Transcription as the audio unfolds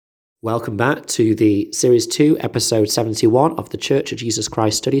Welcome back to the Series 2, Episode 71 of the Church of Jesus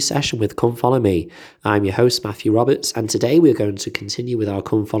Christ study session with Come Follow Me. I'm your host, Matthew Roberts, and today we're going to continue with our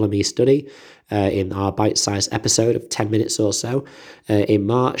Come Follow Me study in our bite-sized episode of 10 minutes or so. In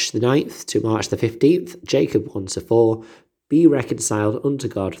March the 9th to March the 15th, Jacob 1-4, be reconciled unto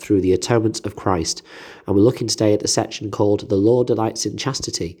God through the atonement of Christ. And we're looking today at the section called The Lord Delights in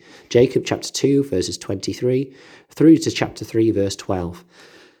Chastity, Jacob chapter 2, verses 23, through to chapter 3, verse 12.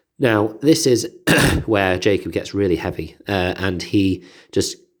 Now, this is where Jacob gets really heavy, and he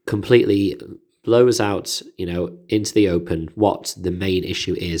just completely blows out, into the open what the main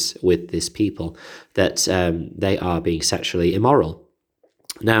issue is with this people, that they are being sexually immoral.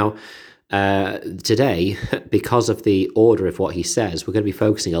 Now, today, because of the order of what he says, we're going to be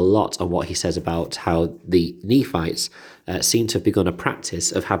focusing a lot on what he says about how the Nephites seem to have begun a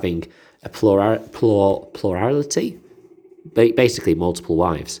practice of having a plurality, basically multiple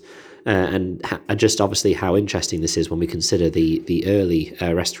wives, and just obviously how interesting this is when we consider the early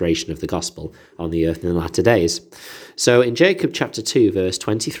restoration of the gospel on the earth in the latter days. So in Jacob chapter 2 verse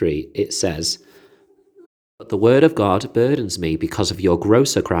 23 it says, "But the word of God burdens me because of your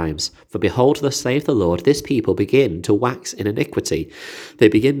grosser crimes. For behold, thus saith the Lord, this people begin to wax in iniquity. They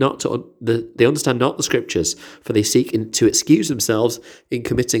begin they understand not the scriptures, for they seek to excuse themselves in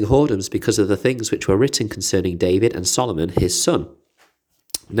committing whoredoms because of the things which were written concerning David and Solomon his son."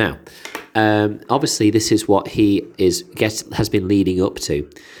 Now, obviously, this is what he has been leading up to.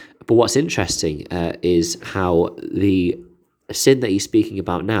 But what's interesting is how the sin that he's speaking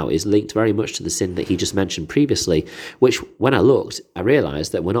about now is linked very much to the sin that he just mentioned previously, which when I looked, I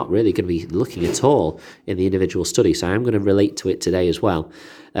realized that we're not really going to be looking at all in the individual study, so I'm going to relate to it today as well.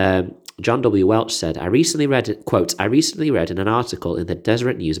 John W. Welch said, I recently read in an article in the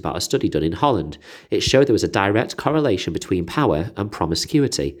Deseret News about a study done in Holland. It showed there was a direct correlation between power and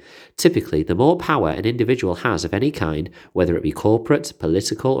promiscuity. Typically, the more power an individual has of any kind, whether it be corporate,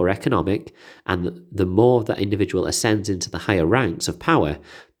 political, or economic, and the more that individual ascends into the higher ranks of power,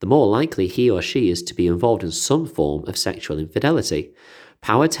 the more likely he or she is to be involved in some form of sexual infidelity.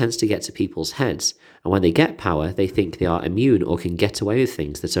 Power tends to get to people's heads, and when they get power, they think they are immune or can get away with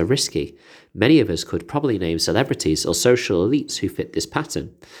things that are risky. Many of us could probably name celebrities or social elites who fit this pattern.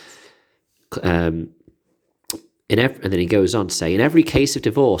 And then he goes on to say, in every case of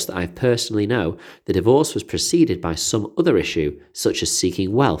divorce that I personally know, the divorce was preceded by some other issue, such as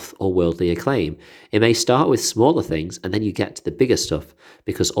seeking wealth or worldly acclaim. It may start with smaller things, and then you get to the bigger stuff,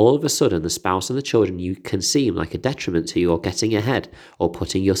 because all of a sudden the spouse and the children you can seem like a detriment to your getting ahead or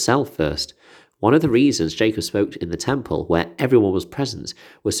putting yourself first. One of the reasons Jacob spoke in the temple, where everyone was present,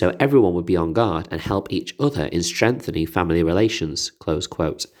 was so everyone would be on guard and help each other in strengthening family relations, close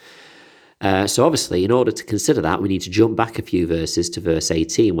quote. So obviously, in order to consider that, we need to jump back a few verses to verse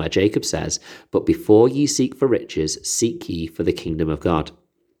 18, where Jacob says, "But before ye seek for riches, seek ye for the kingdom of God."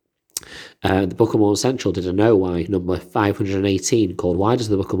 The Book of Mormon Central did a know why number 518 called "Why Does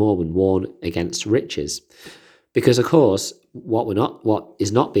the Book of Mormon Warn Against Riches?" Because of course, what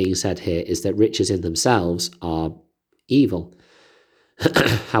is not being said here is that riches in themselves are evil.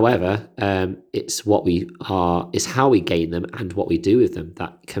 However, it's how we gain them and what we do with them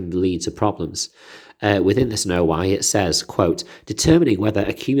that can lead to problems. Within this know why, it says, quote, "Determining whether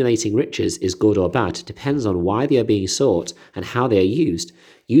accumulating riches is good or bad depends on why they are being sought and how they are used.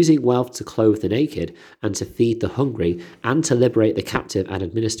 Using wealth to clothe the naked and to feed the hungry and to liberate the captive and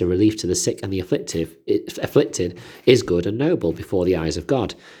administer relief to the sick and the afflicted is good and noble before the eyes of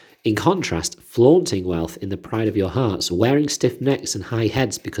God. In contrast, flaunting wealth in the pride of your hearts, wearing stiff necks and high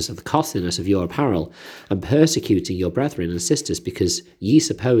heads because of the costliness of your apparel, and persecuting your brethren and sisters because ye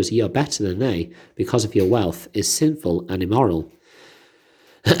suppose ye are better than they, because of your wealth, is sinful and immoral."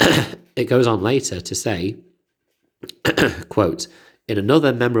 It goes on later to say, quote, "In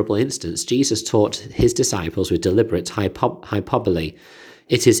another memorable instance, Jesus taught his disciples with deliberate hyperbole.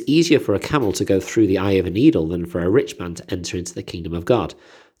 It is easier for a camel to go through the eye of a needle than for a rich man to enter into the kingdom of God."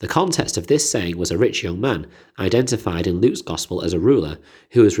 The context of this saying was a rich young man, identified in Luke's gospel as a ruler,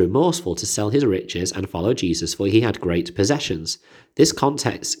 who was remorseful to sell his riches and follow Jesus, for he had great possessions. This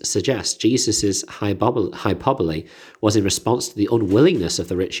context suggests Jesus' hyperbole was in response to the unwillingness of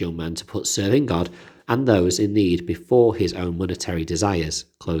the rich young man to put serving God and those in need before his own monetary desires,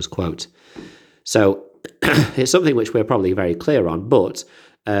 close quote. So it's something which we're probably very clear on, but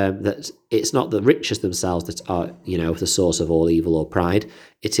that it's not the riches themselves that are, the source of all evil or pride.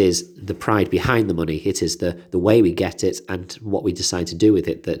 It is the pride behind the money. It is the way we get it and what we decide to do with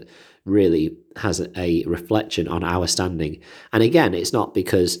it that really has a reflection on our standing. And again, it's not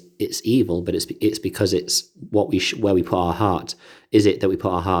because it's evil, but it's because it's where we put our heart. Is it that we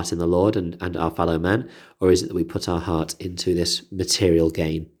put our heart in the Lord and our fellow men, or is it that we put our heart into this material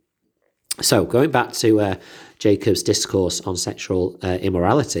gain? So going back to Jacob's discourse on sexual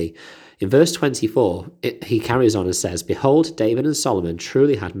immorality, in verse 24, he carries on and says, "Behold, David and Solomon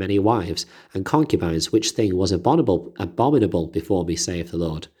truly had many wives and concubines, which thing was abominable before me, saith the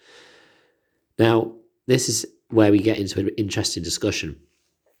Lord." Now, this is where we get into an interesting discussion.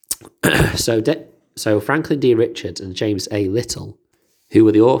 So Franklin D. Richards and James A. Little, who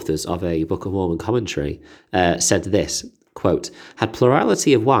were the authors of a Book of Mormon commentary, said this, quote, "Had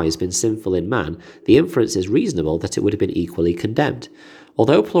plurality of wives been sinful in man, the inference is reasonable that it would have been equally condemned.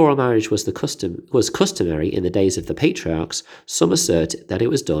 Although plural marriage was customary in the days of the patriarchs, some assert that it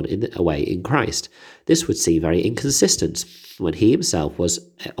was done in a way in Christ. This would seem very inconsistent, when he himself was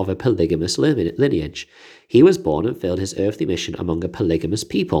of a polygamous lineage. He was born and filled his earthly mission among a polygamous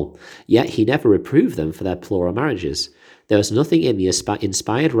people, yet he never reproved them for their plural marriages. There was nothing in the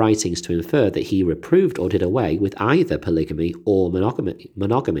inspired writings to infer that he reproved or did away with either polygamy or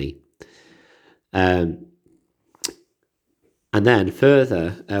monogamy." And then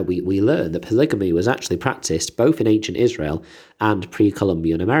further, we learn that polygamy was actually practiced both in ancient Israel and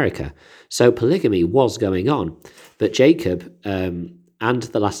pre-Columbian America. So polygamy was going on. But Jacob and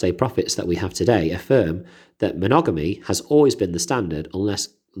the last-day prophets that we have today affirm that monogamy has always been the standard unless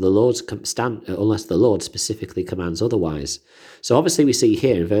the Lord specifically commands otherwise. So obviously we see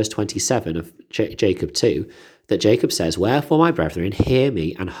here in verse 27 of Jacob 2, that Jacob says, "Wherefore, my brethren, hear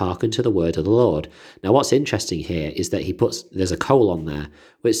me and hearken to the word of the Lord." Now, what's interesting here is that there's a colon there,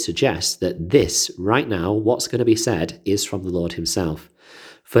 which suggests that this, right now, what's going to be said is from the Lord himself.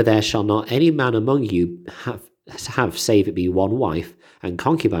 "For there shall not any man among you have save it be one wife, and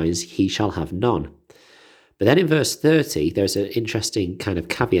concubines he shall have none." But then in verse 30, there's an interesting kind of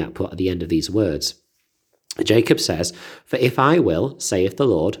caveat put at the end of these words. Jacob says, "For if I will, saith the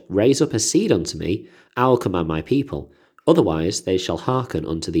Lord, raise up a seed unto me, I will command my people. Otherwise they shall hearken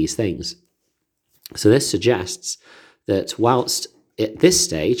unto these things." So this suggests that whilst at this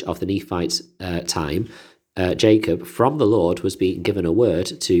stage of the Nephites' time, Jacob from the Lord was being given a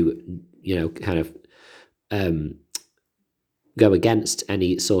word to, go against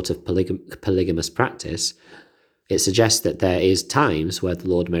any sort of polygamous practice, it suggests that there is times where the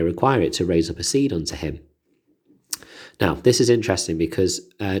Lord may require it to raise up a seed unto him. Now, this is interesting because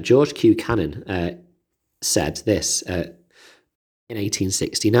George Q. Cannon said this in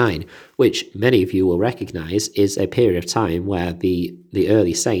 1869, which many of you will recognize is a period of time where the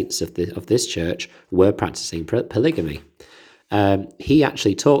early saints of this church were practicing polygamy. He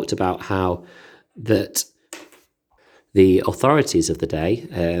actually talked about how that the authorities of the day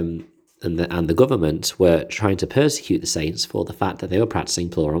and the government were trying to persecute the saints for the fact that they were practicing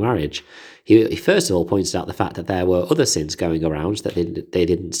plural marriage. He first of all pointed out the fact that there were other sins going around that they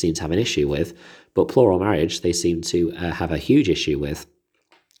didn't seem to have an issue with, but plural marriage they seemed to have a huge issue with,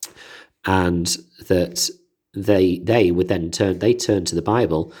 and that they would then turn to the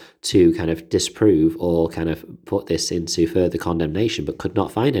Bible to kind of disprove or kind of put this into further condemnation, but could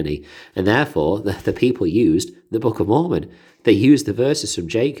not find any. And therefore, the people used the Book of Mormon. They used the verses from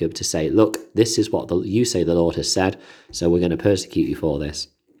Jacob to say, look, this is what you say the Lord has said, so we're going to persecute you for this.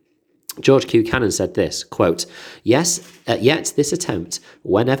 George Q. Cannon said this, quote, yet this attempt,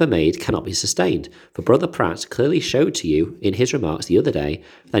 whenever made, cannot be sustained, for Brother Pratt clearly showed to you in his remarks the other day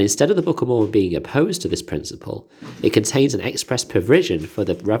that instead of the Book of Mormon being opposed to this principle, it contains an express provision for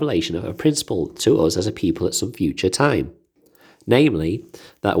the revelation of a principle to us as a people at some future time. Namely,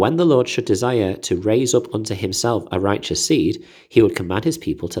 that when the Lord should desire to raise up unto himself a righteous seed, he would command his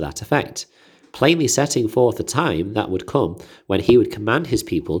people to that effect, plainly setting forth a time that would come when he would command his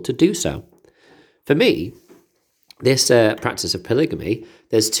people to do so. For me, this practice of polygamy,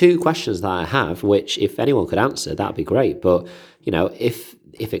 there's two questions that I have, which if anyone could answer, that'd be great. But, if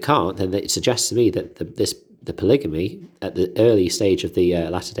it can't, then it suggests to me that the polygamy at the early stage of the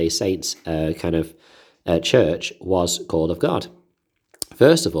Latter-day Saints church was called of God.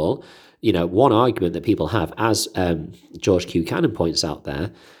 First of all, one argument that people have, as George Q. Cannon points out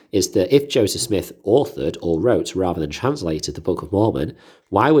there, is that if Joseph Smith authored or wrote rather than translated the Book of Mormon,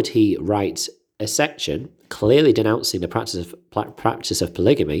 why would he write a section clearly denouncing the practice of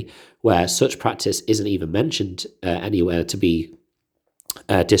polygamy, where such practice isn't even mentioned anywhere to be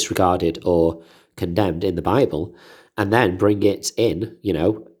disregarded or condemned in the Bible, and then bring it in,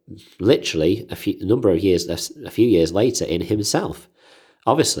 literally a few years later in himself?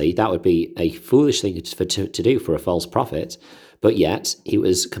 Obviously, that would be a foolish thing to do for a false prophet. But yet he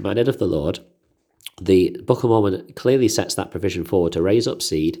was commanded of the Lord. The Book of Mormon clearly sets that provision forward to raise up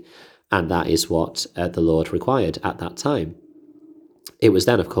seed, and that is what the Lord required at that time. It was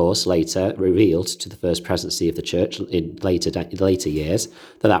then, of course, later revealed to the First Presidency of the Church in later years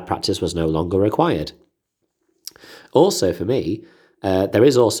that practice was no longer required. Also, for me, there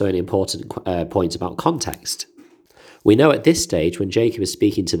is also an important point about context. We know at this stage, when Jacob is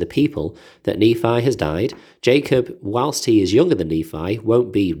speaking to the people, that Nephi has died. Jacob, whilst he is younger than Nephi,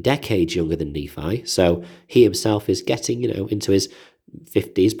 won't be decades younger than Nephi. So he himself is getting, into his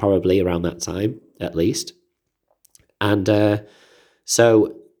 50s, probably around that time, at least. And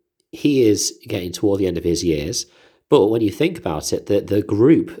so he is getting toward the end of his years. But when you think about it, the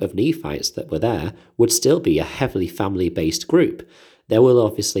group of Nephites that were there would still be a heavily family-based group. There will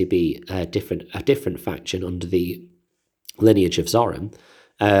obviously be a different faction under the lineage of Zoram,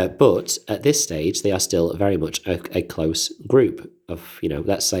 but at this stage they are still very much a close group of,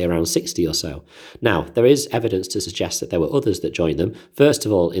 let's say around 60 or so. Now, there is evidence to suggest that there were others that joined them, first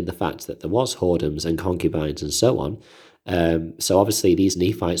of all in the fact that there was whoredoms and concubines and so on. So obviously these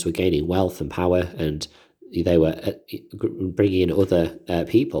Nephites were gaining wealth and power, and they were bringing in other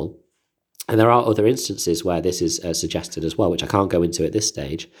people. And there are other instances where this is suggested as well, which I can't go into at this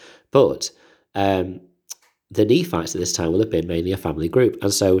stage. But the Nephites at this time will have been mainly a family group.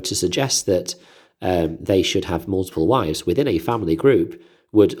 And so to suggest that they should have multiple wives within a family group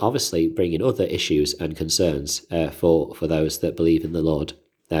would obviously bring in other issues and concerns for those that believe in the Lord,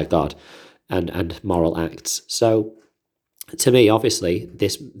 their God, and moral acts. So to me, obviously,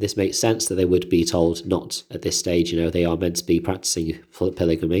 this makes sense that they would be told not at this stage. They are meant to be practicing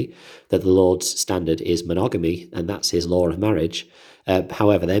polygamy, that the Lord's standard is monogamy, and that's his law of marriage.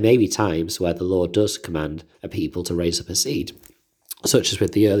 However, there may be times where the Lord does command a people to raise up a seed, such as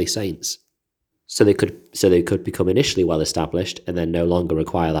with the early saints. So they could become initially well established and then no longer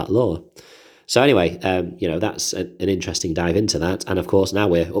require that law. So anyway, that's an interesting dive into that. And of course, now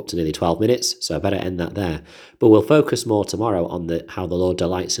we're up to nearly 12 minutes, so I better end that there. But we'll focus more tomorrow on how the Lord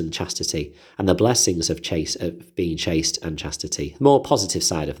delights in chastity and the blessings of being chaste and chastity, more positive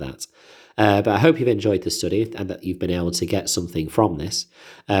side of that. But I hope you've enjoyed the study and that you've been able to get something from this.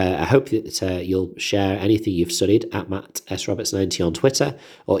 I hope that you'll share anything you've studied at Matt S. Roberts 90 on Twitter,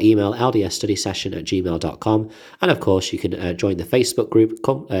 or email ldsstudysession@gmail.com. And of course, you can join the Facebook group,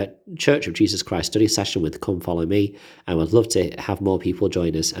 Church of Jesus Christ Study Session with Come Follow Me. And we'd love to have more people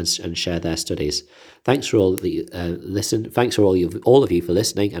join us and share their studies. Thanks for all of you for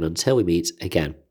listening, and until we meet again.